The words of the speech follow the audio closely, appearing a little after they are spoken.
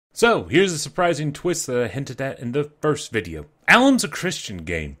So, here's a surprising twist that I hinted at in the first video. Alum's a Christian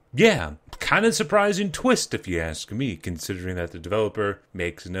game. Yeah, kind of surprising twist if you ask me, considering that the developer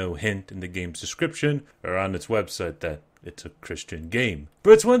makes no hint in the game's description or on its website that it's a Christian game.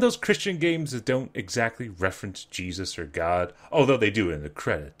 But it's one of those Christian games that don't exactly reference Jesus or God, although they do in the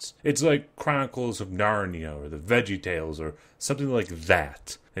credits. It's like Chronicles of Narnia or the VeggieTales or something like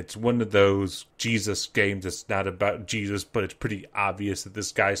that. It's one of those Jesus games that's not about Jesus, but it's pretty obvious that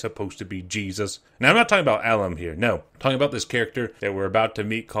this guy's supposed to be Jesus. Now, I'm not talking about Alum here, no. I'm talking about this character that we're about to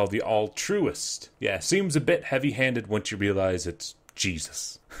meet called the Altruist. Yeah, seems a bit heavy-handed once you realize it's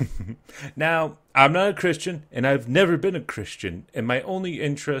Jesus. Now, I'm not a Christian, and I've never been a Christian, and my only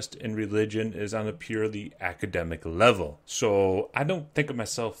interest in religion is on a purely academic level. So I don't think of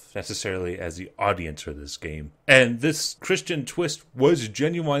myself necessarily as the audience for this game. And this Christian twist was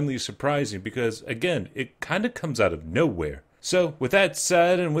genuinely surprising because, again, it kind of comes out of nowhere. So, with that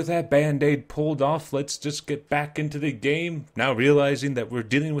said, and with that band-aid pulled off, let's just get back into the game, now realizing that we're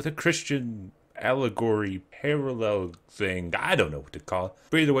dealing with a Christian allegory, parallel thing, I don't know what to call it.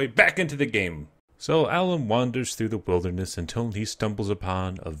 But either way, back into the game. So Alum wanders through the wilderness until he stumbles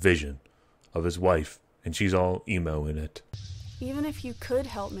upon a vision of his wife, and she's all emo in it. Even if you could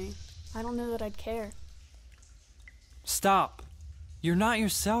help me, I don't know that I'd care. Stop. You're not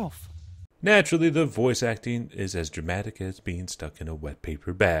yourself. Naturally, the voice acting is as dramatic as being stuck in a wet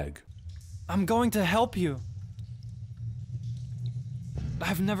paper bag. I'm going to help you.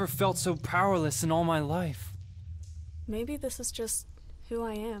 I've never felt so powerless in all my life. Maybe this is just who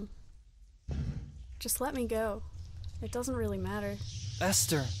I am. Just let me go. It doesn't really matter.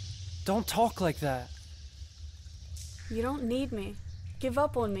 Esther, don't talk like that. You don't need me. Give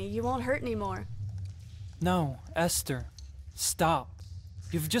up on me. You won't hurt anymore. No, Esther, stop.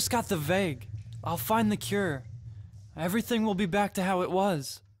 You've just got the vague. I'll find the cure. Everything will be back to how it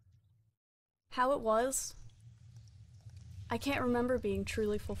was. How it was? I can't remember being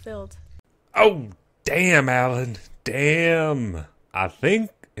truly fulfilled. Oh, damn, Alan. Damn. I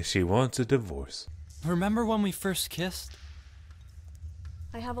think she wants a divorce. Remember when we first kissed?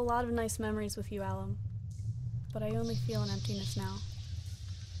 I have a lot of nice memories with you, Alum. But I only feel an emptiness now.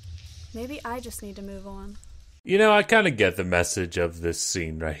 Maybe I just need to move on. You know, I kind of get the message of this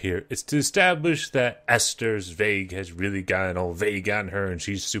scene right here. It's to establish that Esther's vague has really gotten all vague on her and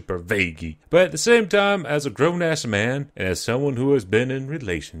she's super vaguey. But at the same time, as a grown-ass man and as someone who has been in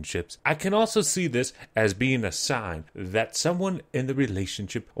relationships, I can also see this as being a sign that someone in the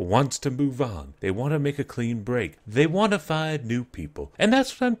relationship wants to move on. They want to make a clean break. They want to find new people. And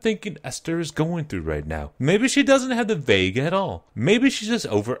that's what I'm thinking Esther is going through right now. Maybe she doesn't have the vague at all. Maybe she's just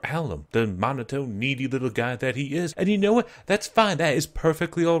over Alum, the monotone, needy little guy that he is. And you know what? That's fine. That is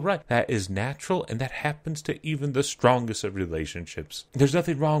perfectly all right. That is natural, and that happens to even the strongest of relationships. There's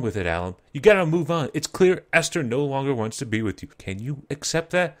nothing wrong with it, Alum. You gotta move on. It's clear Esther no longer wants to be with you. Can you accept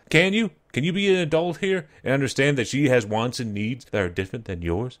that? Can you? Can you be an adult here and understand that she has wants and needs that are different than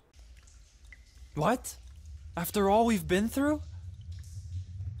yours? What? After all we've been through?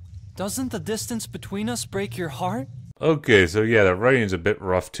 Doesn't the distance between us break your heart? Okay, so yeah, the writing's a bit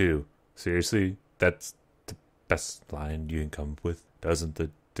rough too. Seriously? That's best line you can come up with. Doesn't the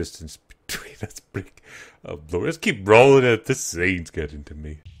distance between us break? Oh Lord, let's keep rolling it. This scene's getting to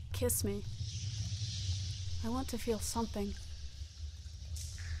me. Kiss me. I want to feel something.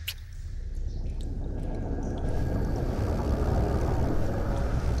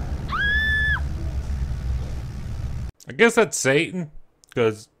 I guess that's Satan,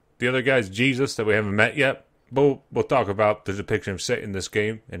 because the other guy's Jesus that we haven't met yet. But we'll talk about the depiction of Satan in this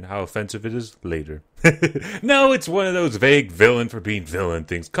game and how offensive it is later. No, it's one of those vague villain for being villain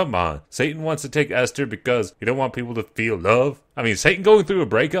things. Come on. Satan wants to take Esther because you don't want people to feel love. I mean, Satan going through a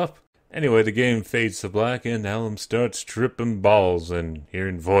breakup? Anyway, the game fades to black and Alum starts tripping balls and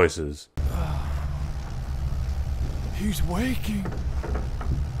hearing voices. He's waking.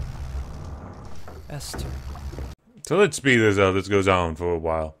 Esther. So let's speed this up. This goes on for a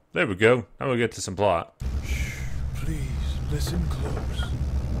while. There we go. Now we'll get to some plot. Shh, please, listen close.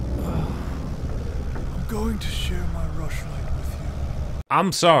 I'm going to share my rushlight with you.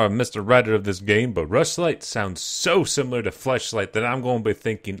 I'm sorry, Mr. Writer of this game, but rushlight sounds so similar to fleshlight that I'm going to be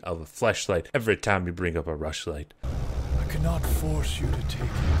thinking of a fleshlight every time you bring up a rushlight. I cannot force you to take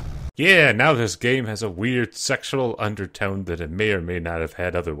it. Yeah, now this game has a weird sexual undertone that it may or may not have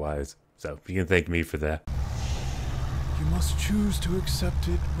had otherwise. So you can thank me for that. You must choose to accept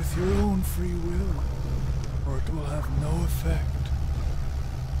it with your own free will, or it will have no effect.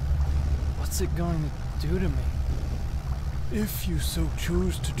 What's it going to do to me? If you so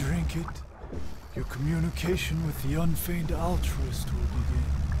choose to drink it, your communication with the unfeigned altruist will begin.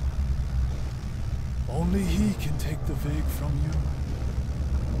 Only he can take the Vig from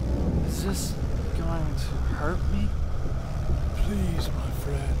you. Is this going to hurt me? Please, my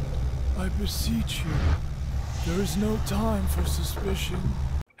friend, I beseech you. There is no time for suspicion.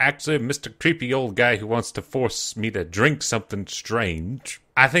 Actually, Mr. Creepy Old Guy who wants to force me to drink something strange.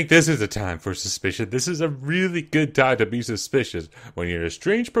 I think this is a time for suspicion. This is a really good time to be suspicious. When you're in a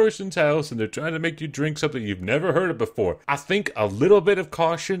strange person's house and they're trying to make you drink something you've never heard of before. I think a little bit of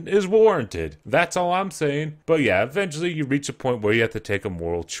caution is warranted. That's all I'm saying. But yeah, eventually you reach a point where you have to take a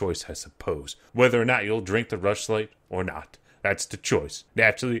moral choice, I suppose. Whether or not you'll drink the rushlight or not. That's the choice.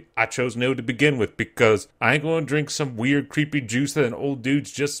 Naturally, I chose no to begin with because I ain't going to drink some weird, creepy juice that an old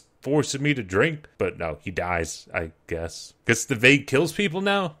dude's just forcing me to drink. But no, he dies, I guess. Guess the Vague kills people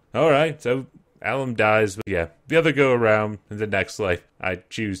now? Alright, so Alum dies. But yeah, the other go around in the next life, I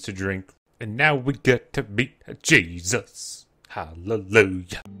choose to drink. And now we get to meet Jesus.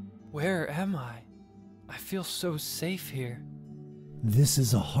 Hallelujah. Where am I? I feel so safe here. This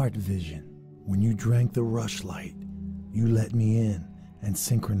is a heart vision. When you drank the rushlight, you let me in, and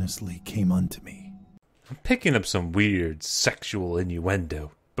synchronously came unto me. I'm picking up some weird sexual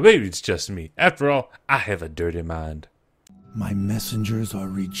innuendo. But maybe it's just me. After all, I have a dirty mind. My messengers are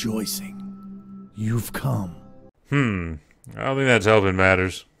rejoicing. You've come. I don't think that's helping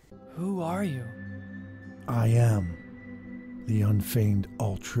matters. Who are you? I am the unfeigned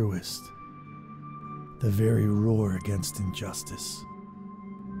altruist. The very roar against injustice.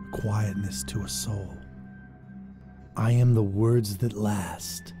 Quietness to a soul. I am the words that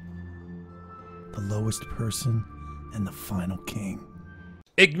last. The lowest person and the final king.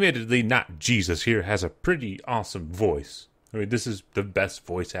 Admittedly, not Jesus here has a pretty awesome voice. I mean, this is the best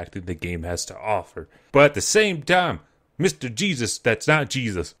voice acting the game has to offer. But at the same time, Mr. Jesus, that's not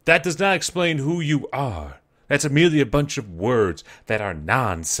Jesus. That does not explain who you are. That's merely a bunch of words that are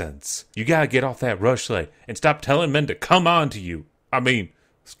nonsense. You gotta get off that rushlight and stop telling men to come on to you. I mean,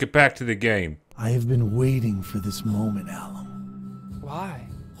 let's get back to the game. I have been waiting for this moment, Alum. Why?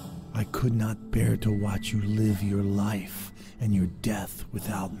 I could not bear to watch you live your life and your death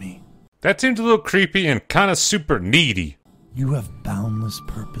without me. That seems a little creepy and kind of super needy. You have boundless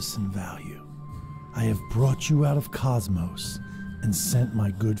purpose and value. I have brought you out of Kosmos and sent my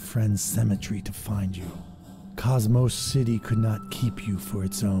good friend Cemetery to find you. Kosmos City could not keep you for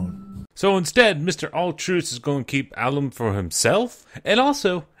its own. So instead, Mr. Altruist is going to keep Alum for himself? And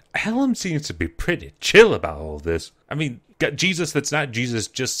also, Alum seems to be pretty chill about all this. I mean, Jesus that's not Jesus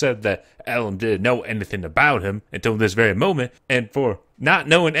just said that Alum didn't know anything about him until this very moment. And for not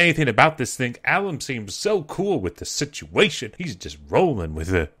knowing anything about this thing, Alum seems so cool with the situation. He's just rolling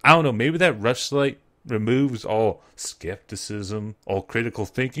with it. I don't know, maybe that rushlight removes all skepticism, all critical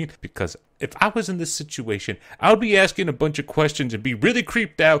thinking, because if I was in this situation, I would be asking a bunch of questions and be really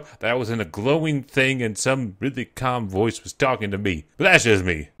creeped out that I was in a glowing thing and some really calm voice was talking to me. But that's just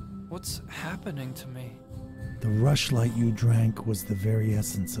me. What's happening to me? The rushlight you drank was the very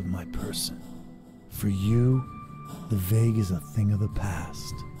essence of my person. For you, the vague is a thing of the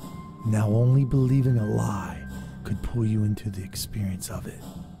past. Now only believing a lie could pull you into the experience of it.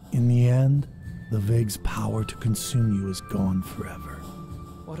 In the end, the vague's power to consume you is gone forever.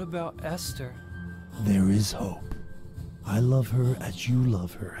 What about Esther? There is hope. I love her as you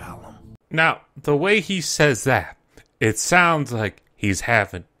love her, Alum. Now, the way he says that, it sounds like he's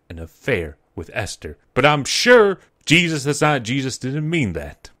having an affair with Esther. But I'm sure Jesus that's not Jesus didn't mean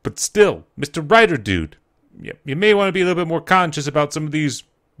that. But still, Mr. Writer Dude, you may want to be a little bit more conscious about some of these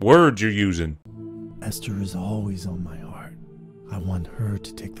words you're using. Esther is always on my heart. I want her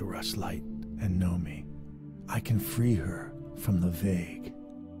to take the rushlight and know me. I can free her from the vague.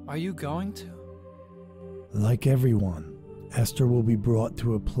 Are you going to? Like everyone, Esther will be brought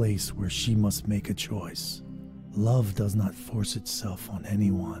to a place where she must make a choice. Love does not force itself on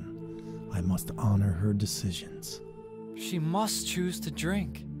anyone. I must honor her decisions. She must choose to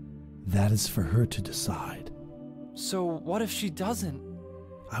drink. That is for her to decide. So what if she doesn't?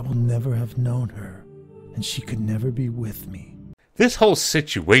 I will never have known her, and she could never be with me. This whole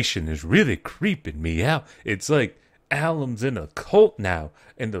situation is really creeping me out. It's like Alum's in a cult now,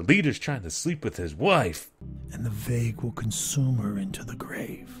 and the leader's trying to sleep with his wife. And the vague will consume her into the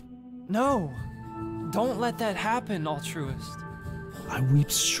grave. No! Don't let that happen, Altruist. I weep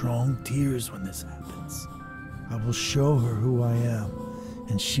strong tears when this happens. I will show her who I am,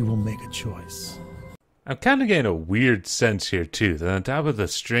 and she will make a choice. I'm kind of getting a weird sense here, too, that on top of the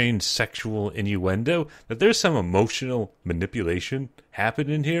strange sexual innuendo, that there's some emotional manipulation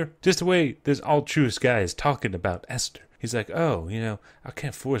happening here. Just the way this altruist guy is talking about Esther. He's like, oh, I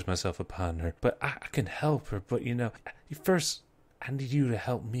can't force myself upon her, but I can help her. But, first, I need you to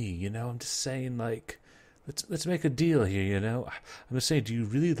help me, I'm just saying, like, let's make a deal here, you know? I'm gonna say, do you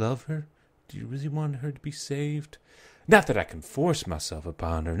really love her? Do you really want her to be saved? Not that I can force myself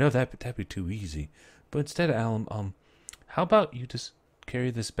upon her. No, that'd be too easy. But instead, Alum, how about you just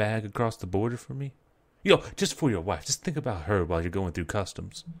carry this bag across the border for me? You know, just for your wife. Just think about her while you're going through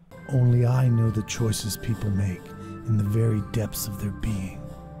customs. Only I know the choices people make in the very depths of their being.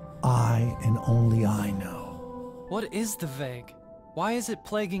 I and only I know. What is the vague? Why is it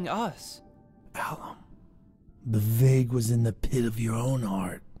plaguing us? Alum, the vague was in the pit of your own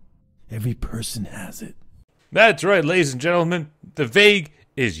heart. Every person has it. That's right, ladies and gentlemen. The vague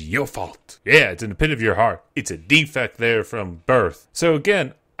is your fault. Yeah, it's in the pit of your heart. It's a defect there from birth. So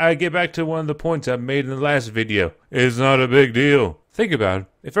again, I get back to one of the points I made in the last video. It's not a big deal. Think about it.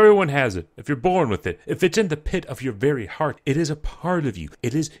 If everyone has it, if you're born with it, if it's in the pit of your very heart, it is a part of you.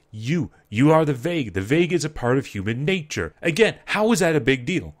 It is you. You are the vague. The vague is a part of human nature. Again, how is that a big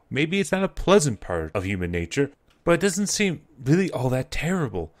deal? Maybe it's not a pleasant part of human nature, but it doesn't seem really all that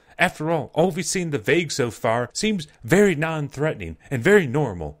terrible. After all we've seen the vague so far seems very non-threatening and very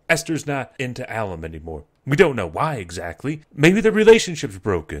normal. Esther's not into Alum anymore. We don't know why exactly. Maybe the relationship's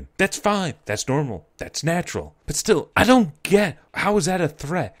broken. That's fine. That's normal. That's natural. But still, I don't get, how is that a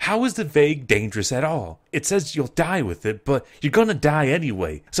threat? How is the vague dangerous at all? It says you'll die with it, but you're gonna die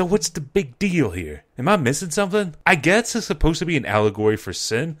anyway. So what's the big deal here? Am I missing something? I guess it's supposed to be an allegory for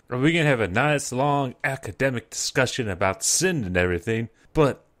sin. Or we can have a nice long academic discussion about sin and everything.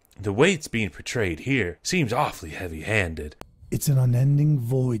 But the way it's being portrayed here seems awfully heavy-handed. It's an unending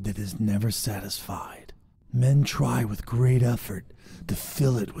void that is never satisfied. Men try with great effort to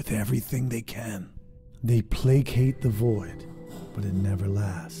fill it with everything they can. They placate the void, but it never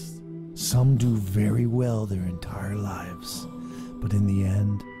lasts. Some do very well their entire lives, but in the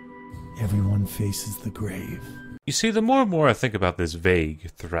end, everyone faces the grave. You see, the more and more I think about this vague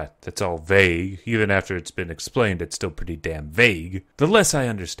threat that's all vague, even after it's been explained it's still pretty damn vague, the less I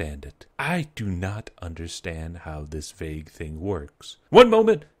understand it. I do not understand how this vague thing works. One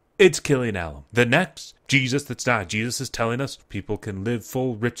moment, it's killing Alum. The next, Jesus that's not Jesus is telling us people can live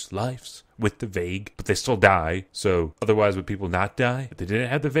full, rich lives with the vague, but they still die. So otherwise would people not die if they didn't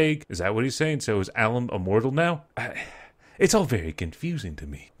have the vague? Is that what he's saying? So is Alum immortal now? It's all very confusing to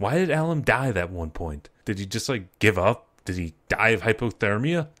me. Why did Alum die at one point? Did he just give up? Did he die of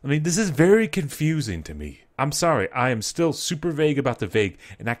hypothermia? I mean, this is very confusing to me. I'm sorry, I am still super vague about the vague,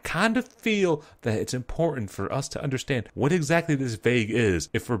 and I kind of feel that it's important for us to understand what exactly this vague is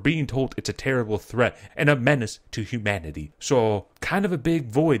if we're being told it's a terrible threat and a menace to humanity. So, kind of a big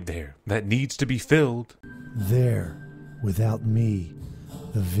void there that needs to be filled. There, without me,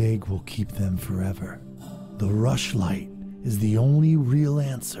 the vague will keep them forever. The rushlight is the only real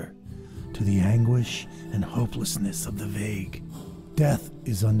answer to the anguish and hopelessness of the vague. Death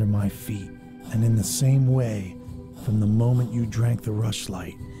is under my feet, and in the same way, from the moment you drank the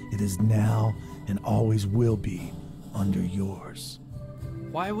rushlight, it is now and always will be under yours.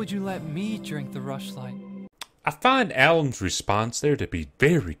 Why would you let me drink the rushlight? I find Alum's response there to be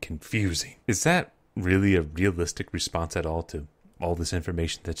very confusing. Is that really a realistic response at all to all this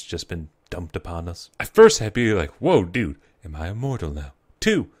information that's just been dumped upon us? At first I'd be like, whoa dude, am I immortal now?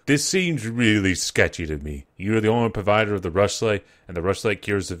 2, this seems really sketchy to me. You're the only provider of the rushlight, and the rushlight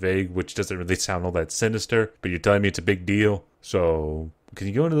cures the vague, which doesn't really sound all that sinister, but you're telling me it's a big deal. So, can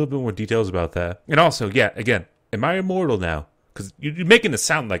you go into a little bit more details about that? And also, yeah, again, am I immortal now? Because you're making it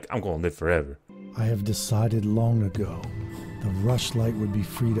sound like I'm going to live forever. I have decided long ago the rushlight would be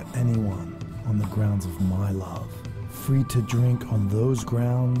free to anyone on the grounds of my love. Free to drink on those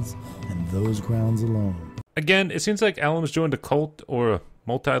grounds and those grounds alone. Again, it seems like Alum's joined a cult or a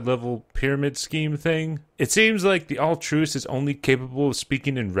multi-level pyramid scheme thing. It seems like the altruist is only capable of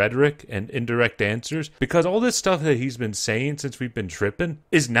speaking in rhetoric and indirect answers, because all this stuff that he's been saying since we've been tripping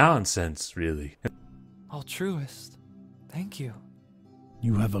is nonsense, really. Altruist. Thank you.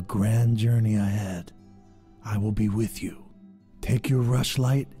 You have a grand journey ahead. I will be with you. Take your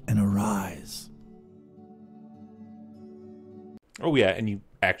rushlight and arise. Oh yeah, and you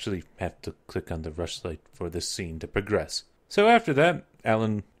actually have to click on the rushlight for this scene to progress. So after that,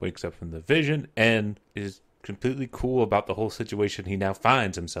 Alan wakes up from the vision and is completely cool about the whole situation he now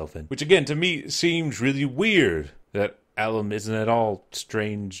finds himself in. Which again, to me, seems really weird that Alum isn't at all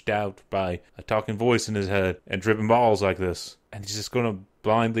stranged out by a talking voice in his head and dripping balls like this. And he's just going to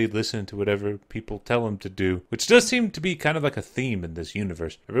blindly listen to whatever people tell him to do. Which does seem to be kind of like a theme in this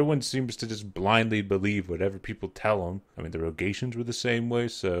universe. Everyone seems to just blindly believe whatever people tell them. I mean, the Rogations were the same way,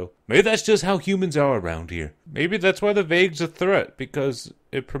 so maybe that's just how humans are around here. Maybe that's why the vague's a threat, because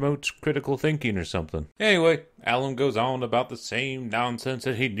it promotes critical thinking or something. Anyway, Alum goes on about the same nonsense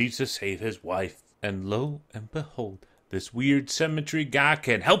that he needs to save his wife. And lo and behold, this weird cemetery guy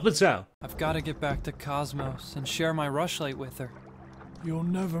can help us out. I've got to get back to Kosmos and share my rushlight with her. You'll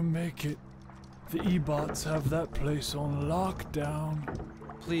never make it. The E-bots have that place on lockdown.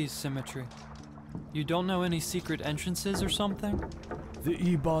 Please, Symmetry. You don't know any secret entrances or something? The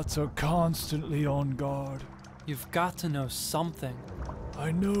E-bots are constantly on guard. You've got to know something.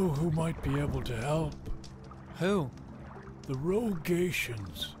 I know who might be able to help. Who? The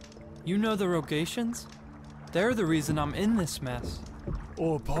Rogations. You know the Rogations? They're the reason I'm in this mess.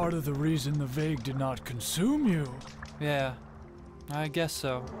 Or part of the reason the Vague did not consume you. Yeah, I guess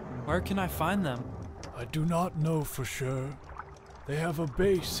so. Where can I find them? I do not know for sure. They have a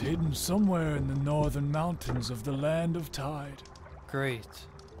base hidden somewhere in the northern mountains of the Land of Tide. Great.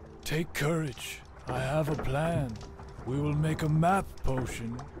 Take courage. I have a plan. We will make a map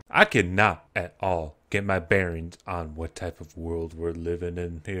potion. I cannot at all get my bearings on what type of world we're living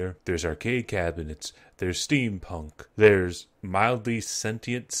in here. There's arcade cabinets, there's steampunk, there's mildly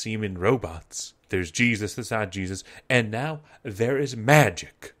sentient seeming robots, there's Jesus that's not Jesus, and now there is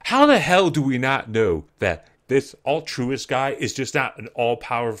magic. How the hell do we not know that this altruist guy is just not an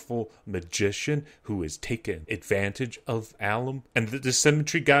all-powerful magician who is taking advantage of Alum? And the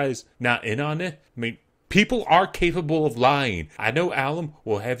Symmetry guy is not in on it? I mean, people are capable of lying. I know Alum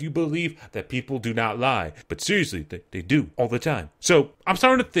will have you believe that people do not lie, but seriously, they do all the time. So I'm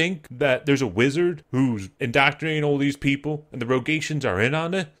starting to think that there's a wizard who's indoctrinating all these people, and the Rogations are in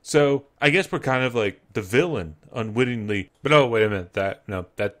on it. So I guess we're kind of like the villain, unwittingly. But oh, wait a minute,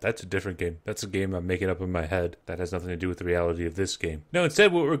 that's a different game. That's a game I'm making up in my head. That has nothing to do with the reality of this game. No,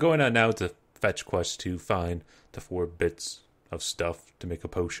 instead what we're going on now is a fetch quest to find the 4 bits of stuff to make a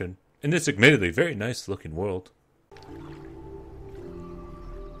potion in this admittedly very nice looking world.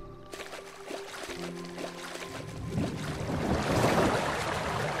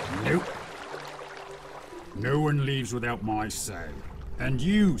 Nope. No one leaves without my say. And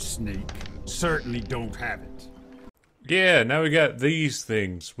you, Sneak, certainly don't have it. Yeah, now we got these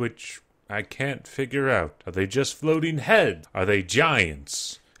things, which I can't figure out. Are they just floating heads? Are they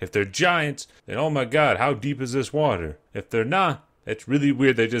giants? If they're giants, then oh my god, how deep is this water? If they're not, it's really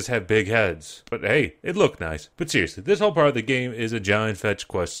weird they just have big heads. But hey, it looked nice. But seriously, this whole part of the game is a giant fetch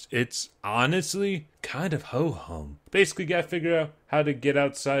quest. It's honestly kind of ho-hum. Basically gotta figure out how to get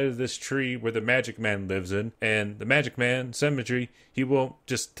outside of this tree where the magic man lives in. And the magic man, Symmetry, he won't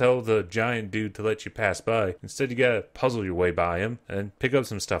just tell the giant dude to let you pass by. Instead, you gotta puzzle your way by him and pick up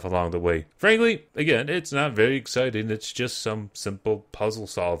some stuff along the way. Frankly, again, it's not very exciting. It's just some simple puzzle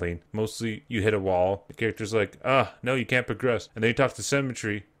solving. Mostly you hit a wall. The character's like, no, you can't progress. And then you talk to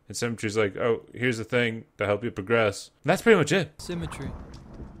Symmetry. And Symmetry's like, oh, here's the thing to help you progress. And that's pretty much it. Symmetry.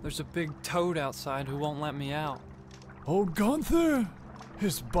 There's a big toad outside who won't let me out. Old Gunther,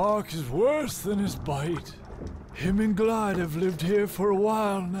 his bark is worse than his bite. Him and Glide have lived here for a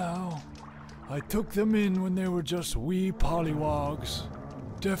while now. I took them in when they were just wee pollywogs.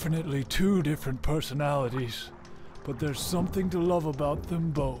 Definitely 2 different personalities, but there's something to love about them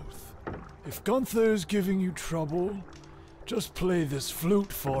both. If Gunther is giving you trouble, just play this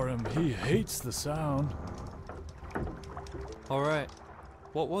flute for him. He hates the sound. Alright.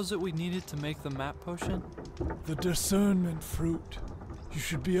 What was it we needed to make the map potion? The discernment fruit. You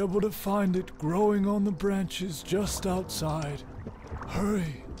should be able to find it growing on the branches just outside.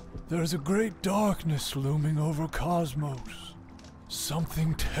 Hurry! There's a great darkness looming over Kosmos.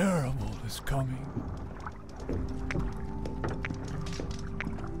 Something terrible is coming.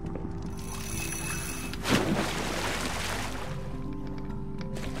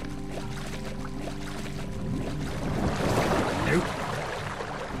 Nope.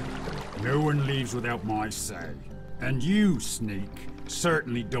 No one leaves without my say. And you, Sneak,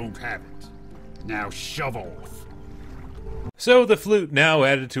 certainly don't have it. Now shove off. So the flute now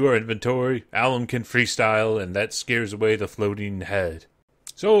added to our inventory. Alum can freestyle, and that scares away the floating head.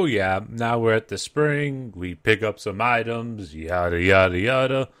 So yeah, now we're at the spring. We pick up some items, yada yada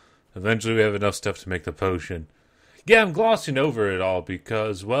yada. Eventually we have enough stuff to make the potion. Yeah, I'm glossing over it all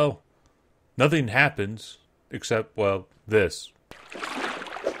because, well, nothing happens except, well, this.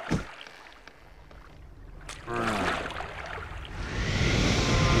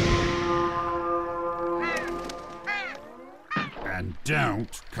 And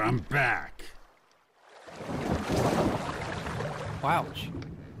don't come back. Wouch.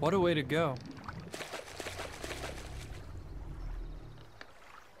 What a way to go.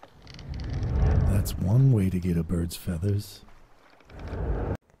 That's one way to get a bird's feathers.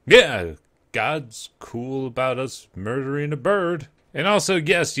 Yeah, God's cool about us murdering a bird. And also,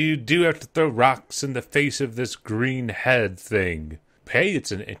 yes, you do have to throw rocks in the face of this green head thing. Hey,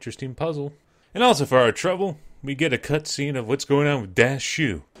 it's an interesting puzzle. And also for our trouble, we get a cutscene of what's going on with Dash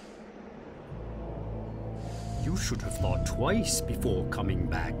Shoe. You should have thought twice before coming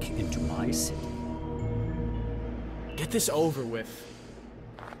back into my city. Get this over with.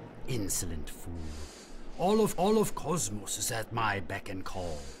 Insolent fool. All of Kosmos is at my beck and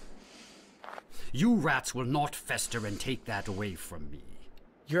call. You rats will not fester and take that away from me.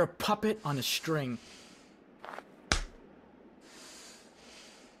 You're a puppet on a string.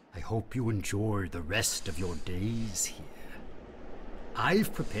 I hope you enjoy the rest of your days here.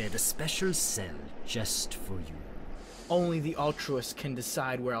 I've prepared a special cell just for you. Only the altruist can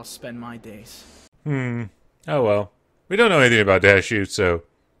decide where I'll spend my days. Oh well. We don't know anything about Dashu, so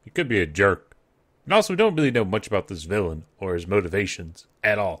he could be a jerk. And also, we don't really know much about this villain or his motivations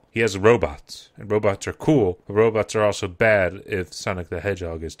at all. He has robots, and robots are cool, but robots are also bad if Sonic the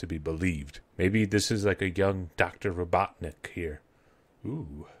Hedgehog is to be believed. Maybe this is like a young Dr. Robotnik here.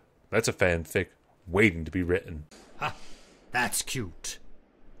 Ooh, that's a fanfic waiting to be written. Ha! That's cute.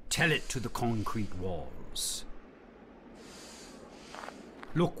 Tell it to the concrete walls.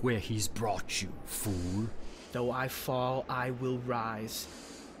 Look where he's brought you, fool. Though I fall, I will rise.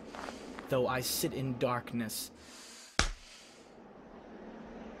 Though I sit in darkness,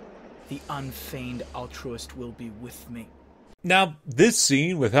 the unfeigned altruist will be with me. Now, this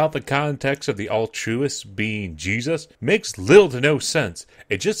scene, without the context of the altruist being Jesus, makes little to no sense.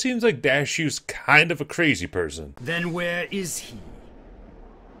 It just seems like Dashu's kind of a crazy person. Then where is he?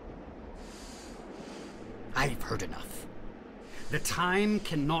 I've heard enough. The time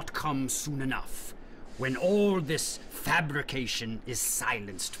cannot come soon enough when all this fabrication is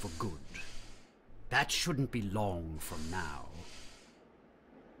silenced for good. That shouldn't be long from now.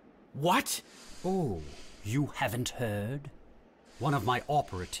 What? Oh, you haven't heard? One of my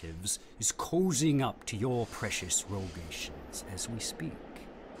operatives is cozying up to your precious rogations as we speak.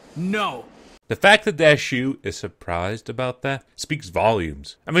 No! The fact that Dashu is surprised about that speaks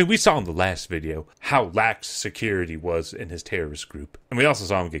volumes. I mean, we saw in the last video how lax security was in his terrorist group. And we also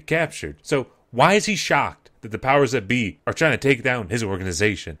saw him get captured. So why is he shocked that the powers that be are trying to take down his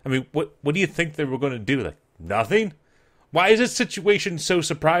organization? I mean, what do you think they were going to do? Like, nothing? Why is this situation so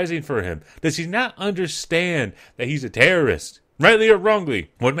surprising for him? Does he not understand that he's a terrorist? Rightly or wrongly,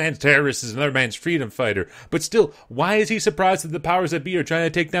 one man's terrorist is another man's freedom fighter. But still, why is he surprised that the powers that be are trying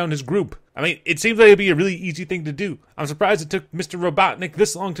to take down his group? I mean, it seems like it'd be a really easy thing to do. I'm surprised it took Mr. Robotnik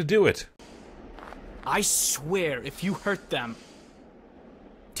this long to do it. I swear, if you hurt them...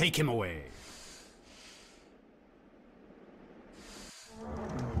 Take him away.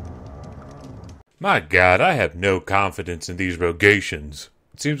 My God, I have no confidence in these rogations.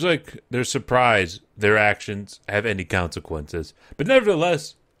 It seems like they're surprised their actions have any consequences. But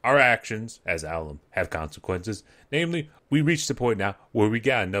nevertheless, our actions, as Alum, have consequences. Namely, we reached the point now where we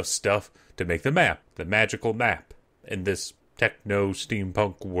got enough stuff to make the map, the magical map, in this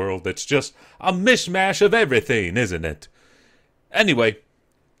techno-steampunk world that's just a mishmash of everything, isn't it? Anyway,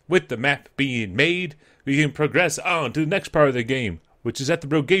 with the map being made, we can progress on to the next part of the game, which is at the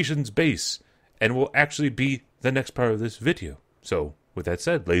rogation's base, and will actually be the next part of this video. So, with that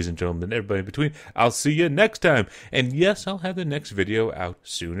said, ladies and gentlemen, everybody in between, I'll see you next time. And yes, I'll have the next video out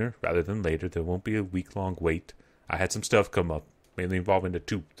sooner rather than later. There won't be a week-long wait. I had some stuff come up, mainly involving the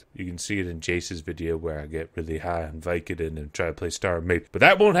tooth. You can see it in Jace's video where I get really high on Vicodin and try to play Star Mate. But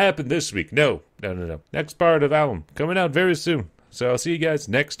that won't happen this week. No. Next part of Alum coming out very soon. So I'll see you guys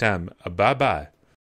next time. Bye-bye.